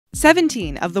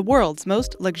17 of the world's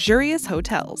most luxurious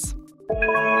hotels.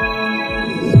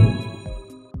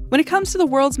 When it comes to the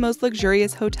world's most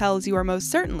luxurious hotels, you are most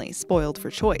certainly spoiled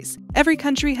for choice. Every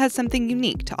country has something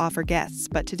unique to offer guests,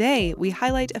 but today we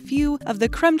highlight a few of the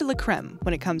crème de la crème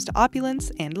when it comes to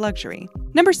opulence and luxury.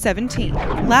 Number 17.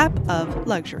 Lap of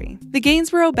Luxury. The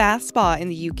Gainsborough Bath Spa in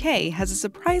the UK has a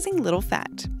surprising little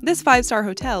fact. This 5-star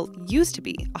hotel used to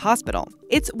be a hospital.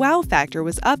 Its wow factor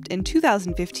was upped in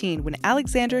 2015 when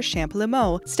Alexandre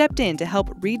Champollion stepped in to help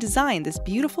redesign this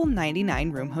beautiful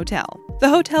 99-room hotel. The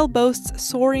hotel boasts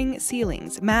soaring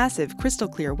ceilings, massive crystal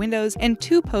clear windows, and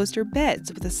 2-poster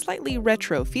beds with a slightly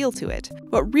retro feel to it.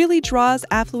 What really draws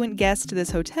affluent guests to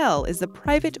this hotel is the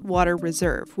private water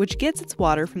reserve, which gets its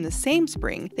water from the same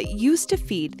spring that used to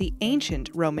feed the ancient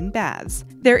Roman baths.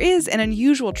 There is an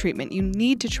unusual treatment you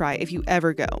need to try if you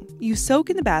ever go. You soak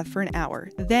in the bath for an hour,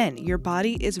 then your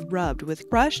body is rubbed with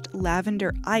crushed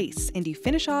lavender ice, and you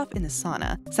finish off in the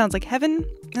sauna. Sounds like heaven?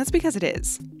 That's because it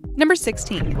is. Number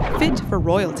 16. Fit for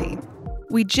Royalty.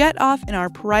 We jet off in our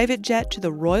private jet to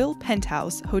the Royal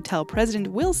Penthouse Hotel President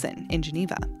Wilson in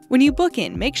Geneva. When you book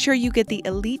in, make sure you get the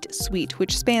elite suite,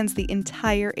 which spans the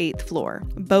entire 8th floor.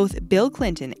 Both Bill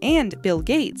Clinton and Bill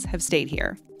Gates have stayed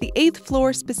here. The 8th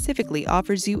floor specifically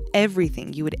offers you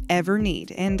everything you would ever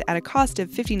need, and at a cost of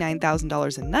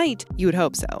 $59,000 a night, you would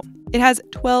hope so. It has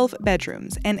 12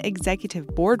 bedrooms, an executive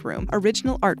boardroom,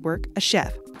 original artwork, a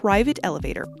chef, private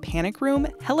elevator, panic room,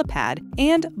 helipad,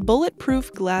 and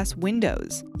bulletproof glass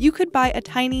windows. You could buy a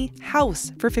tiny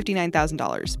house for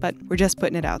 $59,000, but we're just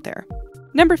putting it out there.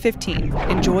 Number 15.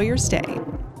 Enjoy your stay.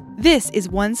 This is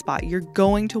one spot you're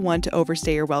going to want to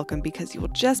overstay your welcome because you will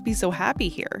just be so happy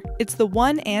here. It's the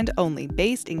one and only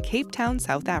based in Cape Town,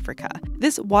 South Africa.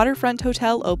 This waterfront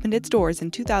hotel opened its doors in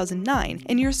 2009,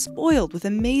 and you're spoiled with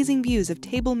amazing views of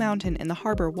Table Mountain and the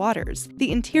harbor waters.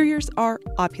 The interiors are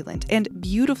opulent and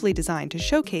beautifully designed to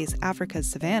showcase Africa's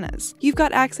savannas. You've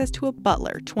got access to a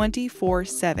butler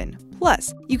 24/7.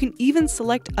 Plus, you can even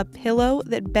select a pillow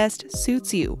that best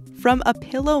suits you from a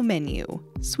pillow menu.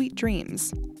 Sweet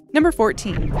dreams. Number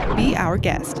 14. Be our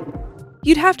guest.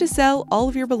 You'd have to sell all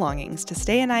of your belongings to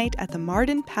stay a night at the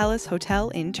Mardin Palace Hotel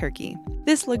in Turkey.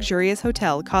 This luxurious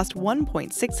hotel cost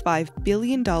 $1.65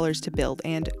 billion to build,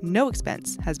 and no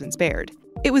expense has been spared.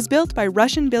 It was built by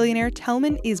Russian billionaire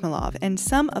Telman Ismailov, and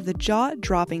some of the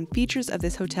jaw-dropping features of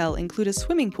this hotel include a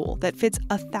swimming pool that fits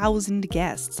 1,000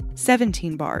 guests,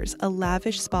 17 bars, a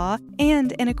lavish spa,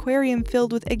 and an aquarium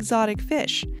filled with exotic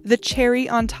fish. The cherry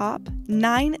on top?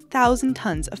 9,000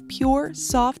 tons of pure,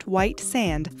 soft white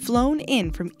sand flown in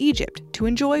from Egypt to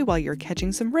enjoy while you're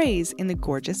catching some rays in the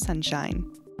gorgeous sunshine.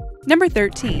 Number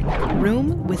 13.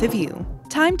 Room with a View.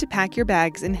 Time to pack your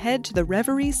bags and head to the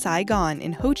Reverie Saigon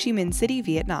in Ho Chi Minh City,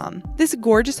 Vietnam. This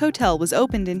gorgeous hotel was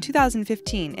opened in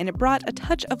 2015, and it brought a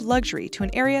touch of luxury to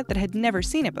an area that had never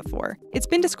seen it before. It's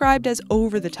been described as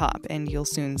over the top, and you'll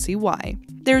soon see why.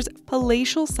 There's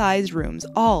palatial-sized rooms,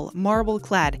 all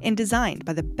marble-clad and designed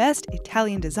by the best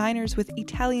Italian designers, with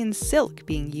Italian silk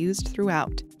being used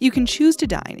throughout. You can choose to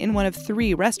dine in one of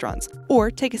 3 restaurants, or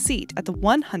take a seat at the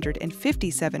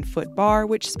 157-foot bar,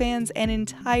 which spans an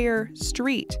entire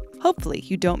street. Hopefully,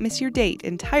 you don't miss your date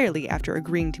entirely after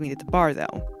agreeing to meet at the bar,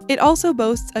 though. It also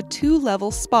boasts a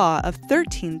 2-level spa of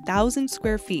 13,000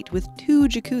 square feet with 2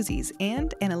 jacuzzis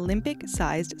and an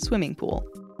Olympic-sized swimming pool.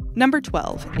 Number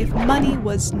 12. If money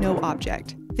was no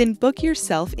object, then book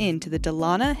yourself into the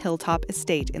Dalarna Hilltop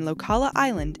Estate in Lokala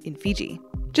Island in Fiji.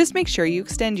 Just make sure you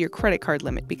extend your credit card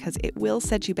limit because it will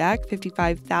set you back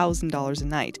 $55,000 a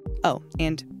night. Oh,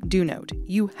 and do note,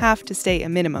 you have to stay a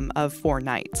minimum of 4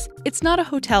 nights. It's not a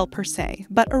hotel per se,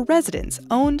 but a residence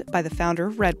owned by the founder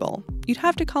of Red Bull. You'd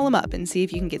have to call him up and see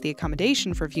if you can get the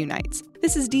accommodation for a few nights.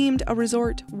 This is deemed a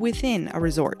resort within a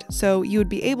resort, so you would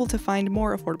be able to find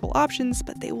more affordable options,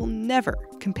 but they will never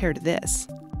compare to this.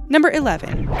 Number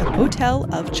 11. The Hotel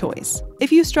of Choice.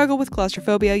 If you struggle with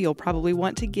claustrophobia, you'll probably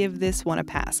want to give this one a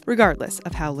pass, regardless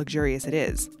of how luxurious it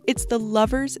is. It's the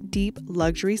Lover's Deep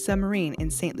Luxury Submarine in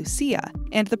St. Lucia,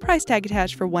 and the price tag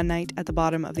attached for one night at the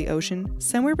bottom of the ocean,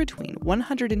 somewhere between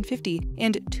 $150,000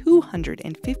 and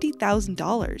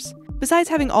 $250,000. Besides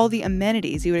having all the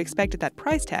amenities you would expect at that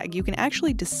price tag, you can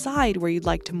actually decide where you'd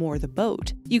like to moor the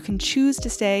boat. You can choose to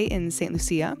stay in St.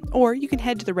 Lucia, or you can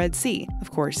head to the Red Sea. Of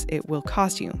course, it will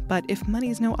cost you, but if money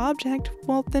is no object,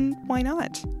 well then why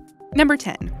not? Number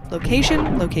 10.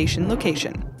 Location, location,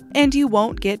 location. And you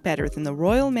won't get better than the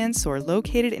Royal Mansour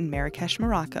located in Marrakesh,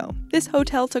 Morocco. This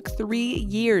hotel took 3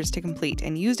 years to complete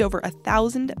and used over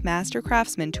 1,000 master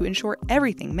craftsmen to ensure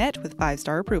everything met with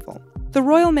 5-star approval. The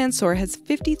Royal Mansour has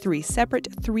 53 separate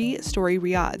 3-story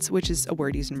riads, which is a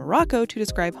word used in Morocco to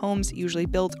describe homes usually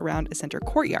built around a center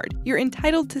courtyard. You're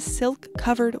entitled to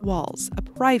silk-covered walls, a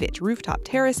private rooftop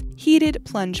terrace, heated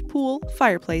plunge pool,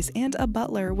 fireplace, and a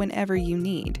butler whenever you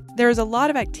need. There is a lot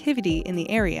of activity in the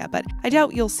area, but I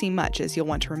doubt you'll see much as you'll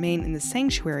want to remain in the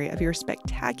sanctuary of your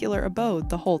spectacular abode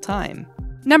the whole time.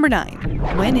 Number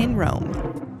 9. When in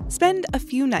Rome. Spend a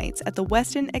few nights at the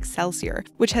Westin Excelsior,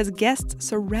 which has guests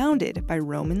surrounded by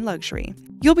Roman luxury.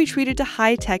 You'll be treated to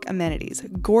high-tech amenities,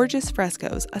 gorgeous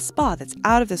frescoes, a spa that's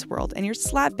out of this world, and you're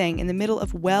slap bang in the middle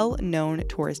of well-known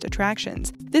tourist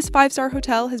attractions. This 5-star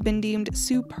hotel has been deemed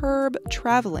superb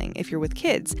traveling if you're with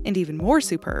kids, and even more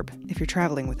superb if you're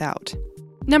traveling without.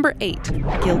 Number 8.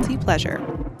 Guilty pleasure.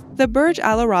 The Burj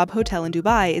Al Arab Hotel in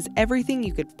Dubai is everything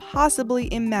you could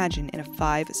possibly imagine in a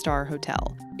 5-star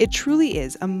hotel. It truly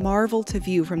is a marvel to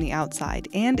view from the outside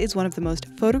and is one of the most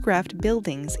photographed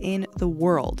buildings in the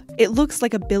world. It looks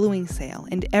like a billowing sail,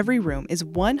 and every room is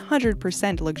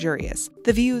 100% luxurious.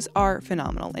 The views are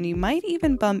phenomenal, and you might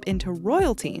even bump into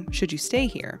royalty should you stay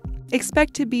here.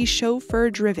 Expect to be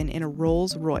chauffeur-driven in a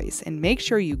Rolls Royce, and make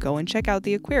sure you go and check out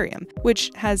the aquarium,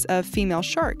 which has a female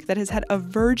shark that has had a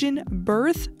virgin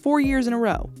birth 4 years in a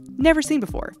row. Never seen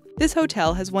before. This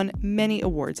hotel has won many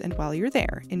awards, and while you're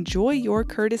there, enjoy your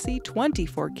courtesy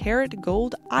 24-karat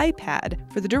gold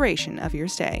iPad for the duration of your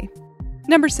stay.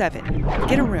 Number 7.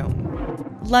 Get a room.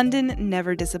 London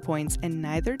never disappoints, and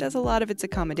neither does a lot of its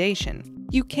accommodation.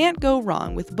 You can't go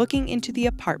wrong with booking into the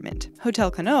apartment,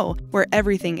 Hotel Cano, where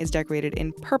everything is decorated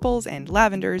in purples and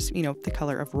lavenders, the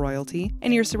color of royalty,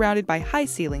 and you're surrounded by high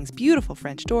ceilings, beautiful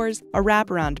French doors, a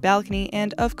wraparound balcony,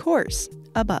 and, of course,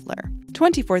 a butler.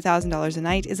 $24,000 a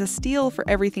night is a steal for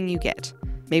everything you get.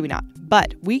 Maybe not,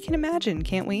 but we can imagine,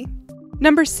 can't we?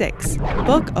 Number 6.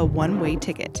 Book a one-way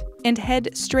ticket and head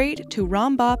straight to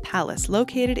Ramba Palace,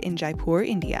 located in Jaipur,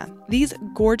 India. These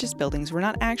gorgeous buildings were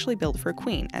not actually built for a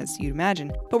queen, as you'd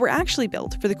imagine, but were actually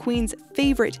built for the queen's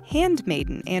favorite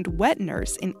handmaiden and wet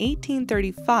nurse in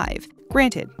 1835.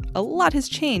 Granted, a lot has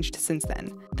changed since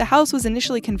then. The house was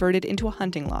initially converted into a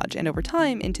hunting lodge and over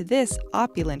time into this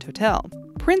opulent hotel.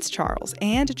 Prince Charles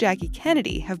and Jackie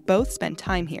Kennedy have both spent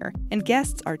time here, and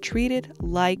guests are treated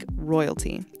like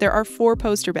royalty. There are 4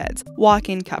 poster beds,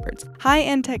 walk-in cupboards,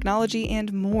 high-end technology,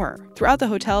 and more. Throughout the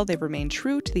hotel, they've remained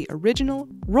true to the original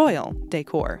royal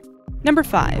decor. Number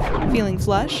 5. Feeling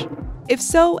flush? If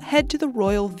so, head to the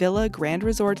Royal Villa Grand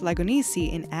Resort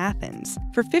Lagonissi in Athens.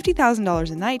 For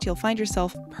 $50,000 a night, you'll find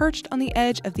yourself perched on the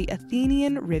edge of the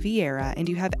Athenian Riviera, and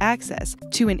you have access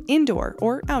to an indoor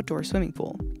or outdoor swimming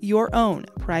pool, your own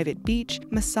private beach,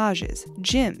 massages,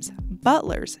 gyms,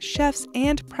 butlers, chefs,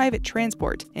 and private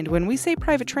transport. And when we say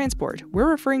private transport, we're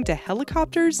referring to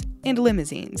helicopters and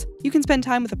limousines. You can spend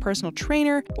time with a personal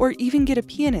trainer or even get a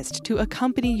pianist to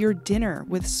accompany your dinner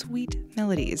with sweet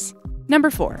melodies. Number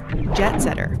 4. Jet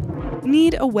setter.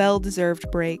 Need a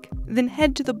well-deserved break? Then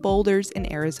head to the Boulders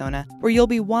in Arizona, where you'll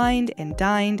be wined and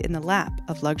dined in the lap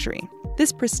of luxury.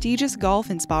 This prestigious golf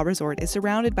and spa resort is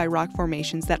surrounded by rock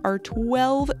formations that are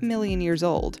 12 million years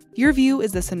old. Your view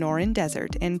is the Sonoran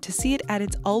Desert, and to see it at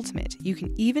its ultimate, you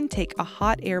can even take a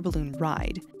hot air balloon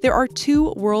ride. There are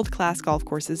 2 world-class golf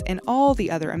courses and all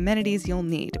the other amenities you'll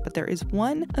need, but there is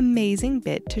one amazing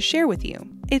bit to share with you.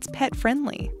 It's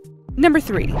pet-friendly. Number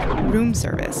 3. Room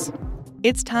service.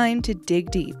 It's time to dig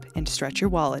deep and stretch your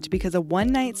wallet because a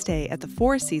one-night stay at the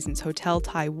Four Seasons Hotel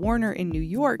Ty Warner in New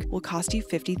York will cost you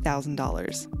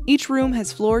 $50,000. Each room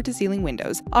has floor-to-ceiling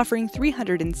windows, offering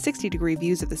 360-degree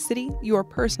views of the city. Your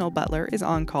personal butler is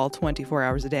on call 24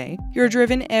 hours a day. You're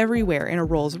driven everywhere in a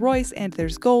Rolls Royce, and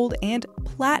there's gold and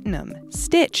platinum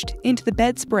stitched into the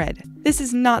bedspread. This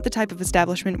is not the type of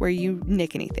establishment where you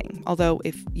nick anything, although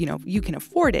if, you can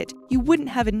afford it, you wouldn't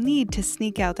have a need to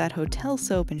sneak out that hotel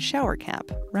soap and shower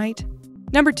cap, right?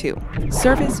 Number 2.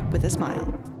 Service with a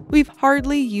smile. We've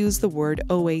hardly used the word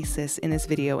oasis in this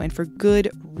video, and for good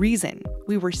reason.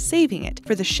 We were saving it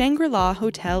for the Shangri-La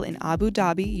Hotel in Abu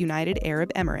Dhabi, United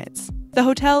Arab Emirates. The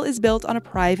hotel is built on a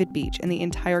private beach, and the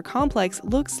entire complex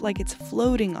looks like it's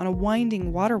floating on a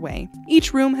winding waterway.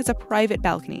 Each room has a private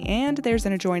balcony, and there's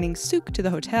an adjoining souk to the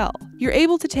hotel. You're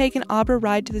able to take an Abra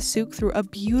ride to the souk through a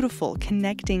beautiful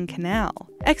connecting canal.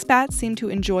 Expats seem to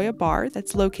enjoy a bar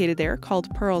that's located there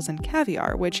called Pearls and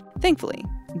Caviar, which, thankfully,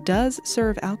 does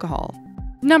serve alcohol.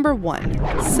 Number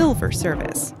 1. Silver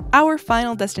Service. Our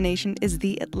final destination is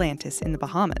the Atlantis in the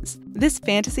Bahamas. This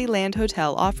fantasy land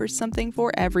hotel offers something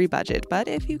for every budget, but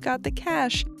if you've got the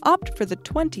cash, opt for the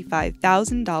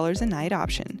 $25,000 a night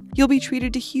option. You'll be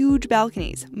treated to huge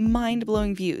balconies,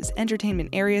 mind-blowing views, entertainment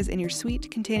areas in your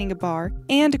suite containing a bar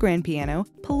and a grand piano,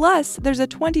 plus there's a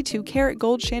 22-karat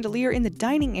gold chandelier in the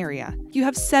dining area. You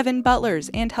have 7 butlers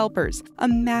and helpers, a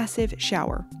massive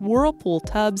shower, whirlpool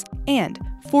tubs, and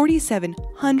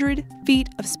 4,700 feet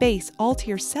of space all to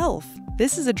yourself.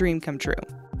 This is a dream come true.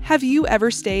 Have you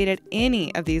ever stayed at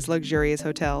any of these luxurious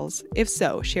hotels? If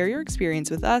so, share your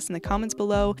experience with us in the comments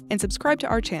below and subscribe to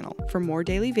our channel for more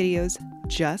daily videos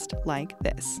just like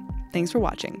this. Thanks for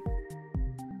watching.